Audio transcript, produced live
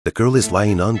The girl is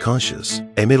lying unconscious.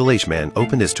 A middle-aged man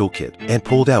opened his toolkit and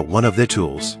pulled out one of their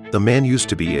tools. The man used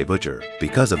to be a butcher.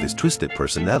 Because of his twisted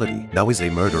personality, now is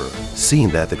a murderer. Seeing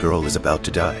that the girl is about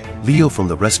to die, Leo from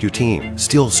the rescue team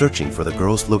still searching for the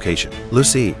girl's location.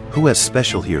 Lucy, who has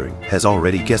special hearing, has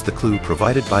already guessed the clue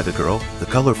provided by the girl. The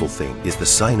colorful thing is the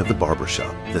sign of the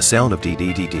barbershop. The sound of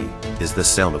DDDD is the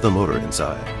sound of the motor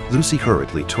inside. Lucy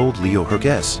hurriedly told Leo her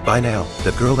guess. By now,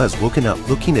 the girl has woken up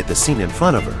looking at the scene in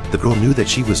front of her. The girl knew that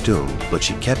she was doomed, but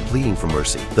she kept pleading for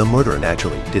mercy. The murderer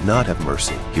naturally did not have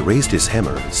mercy. He raised his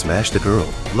hammer and smashed the girl.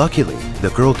 Luckily, the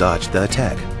girl dodged the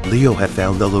attack. Leo had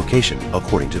found the location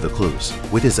according to the clues.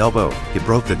 With his elbow, he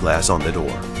broke the glass on the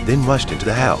door, then rushed into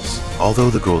the house. Although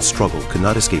the girl's struggle could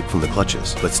not escape from the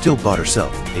clutches, but still bought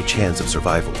herself a chance of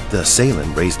survival. The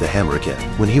assailant raised the hammer again.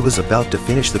 When he was about to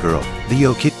finish the girl,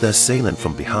 Leo kicked the assailant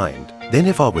from behind. Then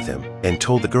he fought with him and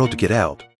told the girl to get out.